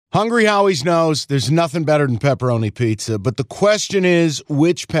Hungry Howie's knows there's nothing better than pepperoni pizza, but the question is,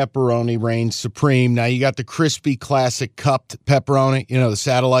 which pepperoni reigns supreme? Now, you got the crispy classic cupped pepperoni, the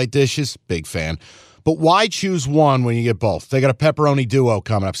satellite dishes, big fan. But why choose one when you get both? They got a pepperoni duo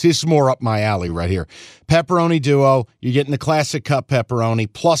coming up. See, this is more up my alley right here. Pepperoni duo, you're getting the classic cup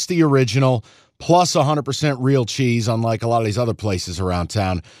pepperoni, plus the original, plus 100% real cheese, unlike a lot of these other places around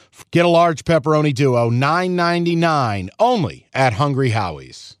town. Get a large pepperoni duo, $9.99, only at Hungry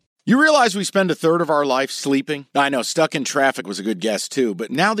Howie's. You realize we spend a third of our life sleeping? I know, stuck in traffic was a good guess too, but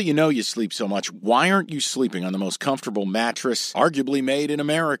now that you know you sleep so much, why aren't you sleeping on the most comfortable mattress arguably made in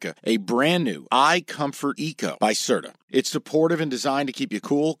America? A brand new iComfort Eco by Serta. It's supportive and designed to keep you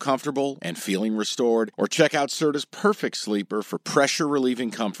cool, comfortable, and feeling restored. Or check out Serta's Perfect Sleeper for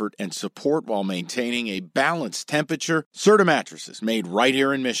pressure-relieving comfort and support while maintaining a balanced temperature. Serta mattresses made right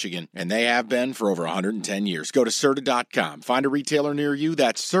here in Michigan, and they have been for over 110 years. Go to Serta.com. Find a retailer near you.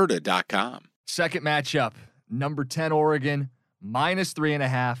 That's Serta.com. Second matchup, number 10 Oregon,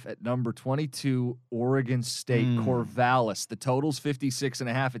 -3.5 at number 22 Oregon State. Corvallis. The total's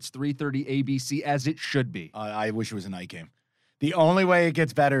 56.5. It's 3:30 ABC, as it should be. I wish it was a night game. The only way it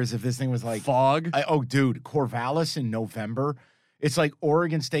gets better is if this thing was like fog. Dude, Corvallis in November. It's like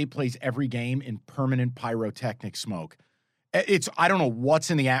Oregon State plays every game in permanent pyrotechnic smoke. I don't know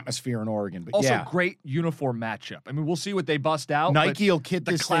what's in the atmosphere in Oregon, but also great uniform matchup. I mean, we'll see what they bust out. Nike will kit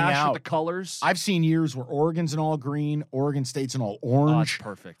this thing out. With the colors. I've seen years where Oregon's in all green, Oregon State's in all orange. Oh,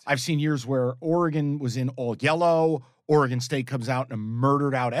 perfect. I've seen years where Oregon was in all yellow. Oregon State comes out in a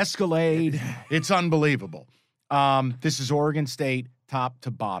murdered out Escalade. It's unbelievable. This is Oregon State top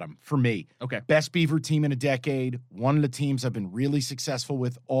to bottom for me. Okay. Best Beaver team in a decade. One of the teams I've been really successful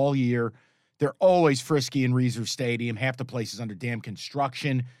with all year. They're always frisky in Reserve Stadium. Half the place is under damn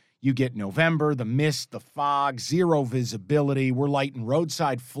construction. You get November, the mist, the fog, zero visibility. We're lighting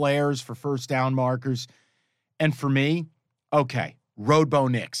roadside flares for first down markers. And for me, okay, Road Bo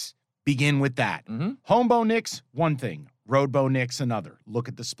Nix. Begin with that. Home Bo Nix, one thing. Road Bo Nix, another. Look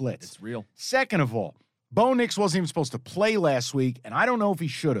at the splits. It's real. Second of all, Bo Nix wasn't even supposed to play last week, and I don't know if he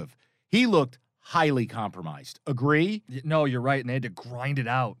should have. He looked highly compromised. Agree? No, you're right, and they had to grind it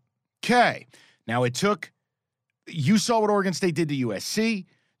out. Okay. Now you saw what Oregon State did to USC.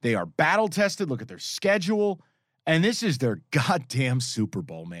 They are battle tested. Look at their schedule. And this is their goddamn Super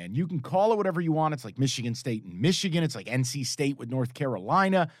Bowl, man. You can call it whatever you want. It's like Michigan State and Michigan. It's like NC State with North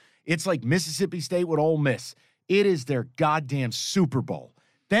Carolina. It's like Mississippi State with Ole Miss. It is their goddamn Super Bowl.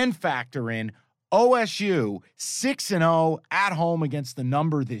 Then factor in OSU 6-0 at home against the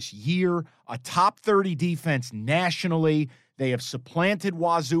number this year, a top 30 defense nationally. They have supplanted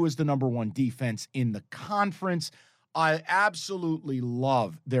Wazoo as the number one defense in the conference. I absolutely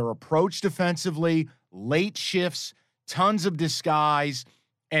love their approach defensively, late shifts, tons of disguise,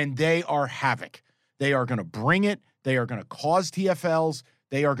 and they are havoc. They are going to bring it. They are going to cause TFLs.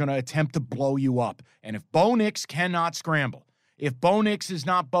 They are going to attempt to blow you up. And if Bo Nix cannot scramble, if Bo Nix is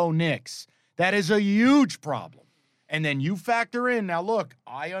not Bo Nix, that is a huge problem. And then you factor in, now look,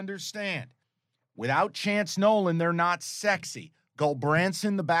 I understand. Without Chance Nolan, they're not sexy.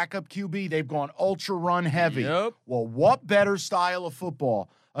 Gulbranson, the backup QB, they've gone ultra run heavy. Yep. Well, what better style of football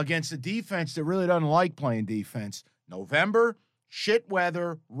against a defense that really doesn't like playing defense? November, shit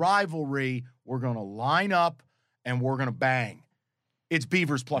weather, rivalry. We're going to line up and we're going to bang. It's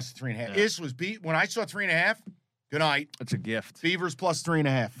Beavers plus 3.5. Yeah. This was when I saw 3.5. Good night. It's a gift. Beavers plus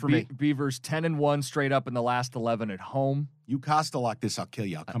 3.5 for me. Beavers 10-1 straight up in the last 11 at home. You Costa lock this, I'll kill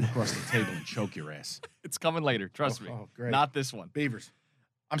you. I'll come across the table and choke your ass. It's coming later. Trust me. Oh, great. Not this one. Beavers.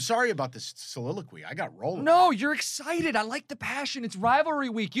 I'm sorry about this soliloquy. I got rolling. No, you're excited. I like the passion. It's rivalry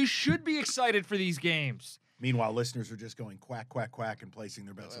week. You should be excited for these games. Meanwhile, listeners are just going quack, quack, quack and placing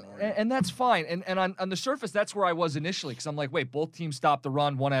their bets in Oregon. And that's fine. And on the surface, that's where I was initially because I'm like, wait, both teams stop the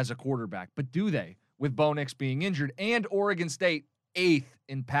run, one has a quarterback. But do they? With Bo Nix being injured, and Oregon State 8th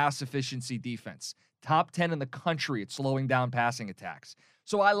in pass efficiency defense. Top 10 in the country at slowing down passing attacks.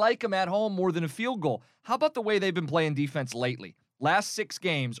 So I like them at home more than a field goal. How about the way they've been playing defense lately? Last 6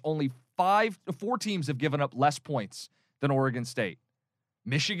 games, only 4 teams have given up less points than Oregon State.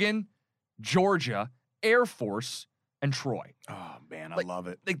 Michigan, Georgia, Air Force, and Troy. Oh, man, I love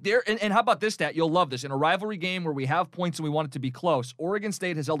it. And how about this stat? You'll love this. In a rivalry game where we have points and we want it to be close, Oregon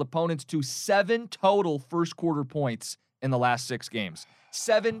State has held opponents to 7 total first quarter points in the last 6 games.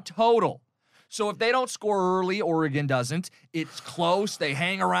 7 total. So if they don't score early, Oregon doesn't. It's close. They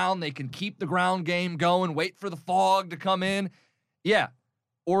hang around. They can keep the ground game going, wait for the fog to come in. Yeah,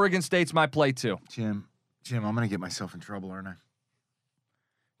 Oregon State's my play too. Jim, I'm going to get myself in trouble, aren't I?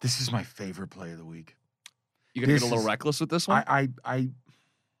 This is my favorite play of the week. You gonna get a little reckless with this one?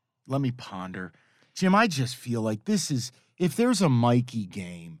 let me ponder. Jim, I just feel like this is, if there's a Mikey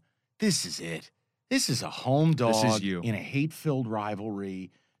game, this is it. This is a home dog This is you. in a hate-filled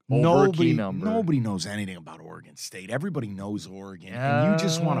rivalry. Over a key number. Nobody knows anything about Oregon State. Everybody knows Oregon. And you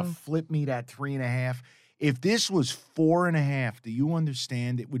just want to flip me that 3.5. If this was 4.5, do you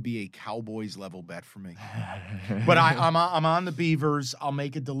understand it would be a Cowboys level bet for me? But I'm on the Beavers. I'll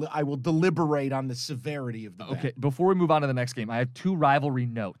make I will deliberate on the severity of the bet. Okay, before we move on to the next game, I have 2 rivalry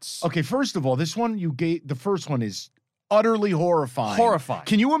notes. Okay, first of all, this one the first one is utterly horrifying. Horrifying.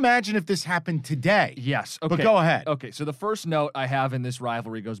 Can you imagine if this happened today? Yes. Okay. But go ahead. Okay, so the first note I have in this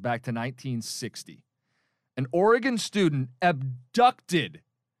rivalry goes back to 1960. An Oregon student abducted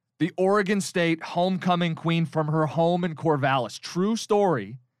the Oregon State homecoming queen from her home in Corvallis. True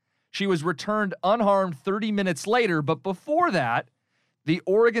story. She was returned unharmed 30 minutes later, but before that, the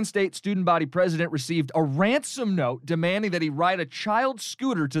Oregon State student body president received a ransom note demanding that he ride a child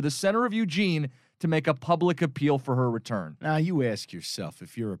scooter to the center of Eugene to make a public appeal for her return. Now, you ask yourself,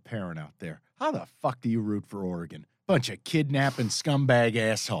 if you're a parent out there, how the fuck do you root for Oregon? Bunch of kidnapping scumbag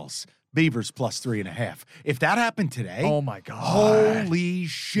assholes. Beavers plus 3.5. If that happened today, Oh my God. holy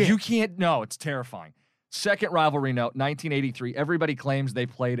shit. You can't, no, it's terrifying. Second rivalry note, 1983. Everybody claims they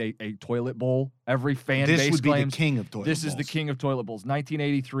played a toilet bowl. Every fan This base would be claims the king of toilet this is the bowls. king of toilet bowls.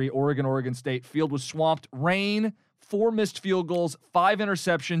 1983, Oregon State. Field was swamped. Rain, 4 missed field goals, 5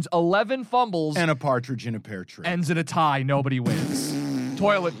 interceptions, 11 fumbles. And a partridge in a pear tree. Ends in a tie. Nobody wins.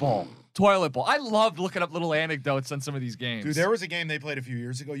 Toilet bowl. Toilet bowl. I loved looking up little anecdotes on some of these games. Dude, there was a game they played a few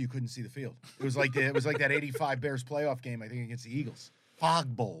years ago. You couldn't see the field. It was like that 85 Bears playoff game, I think, against the Eagles.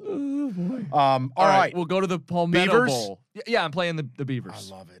 Fog Bowl. Oh, boy. All right. We'll go to the Palmetto Beavers? Bowl. Yeah, I'm playing the Beavers.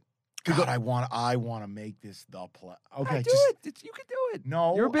 I love it. God, I want to make this the play. Okay, Do it. You can do it.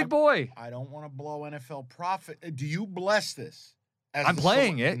 No, You're a big boy. I don't want to blow NFL profit. Do you bless this? As I'm the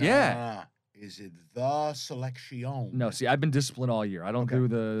playing it, yeah. Nah. Is it the selection? No, see, I've been disciplined all year. I don't Okay. do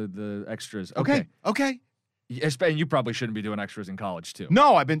the extras. Okay. And you probably shouldn't be doing extras in college too.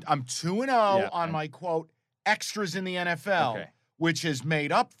 No, I'm 2-0 Yeah, on my quote extras in the NFL, Okay. which has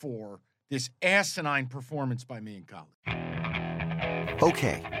made up for this asinine performance by me in college.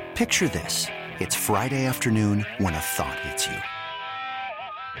 Okay, picture this. It's Friday afternoon when a thought hits you.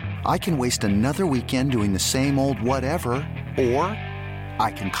 I can waste another weekend doing the same old whatever, or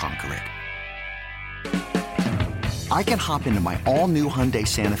I can conquer it. I can hop into my all-new Hyundai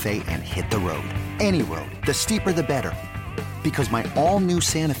Santa Fe and hit the road. Any road. The steeper, the better. Because my all-new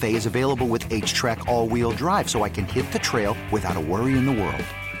Santa Fe is available with H-Track all-wheel drive, so I can hit the trail without a worry in the world.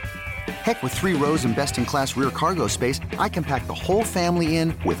 Heck, with 3 rows and best-in-class rear cargo space, I can pack the whole family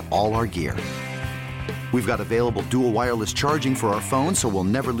in with all our gear. We've got available dual wireless charging for our phones, so we'll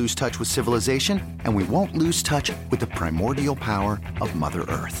never lose touch with civilization, and we won't lose touch with the primordial power of Mother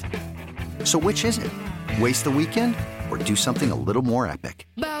Earth. So which is it? Waste the weekend or do something a little more epic?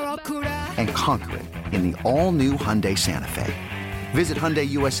 And conquer it in the all-new Hyundai Santa Fe. Visit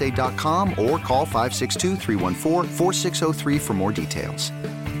HyundaiUSA.com or call 562-314-4603 for more details.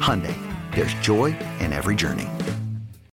 Hyundai, there's joy in every journey.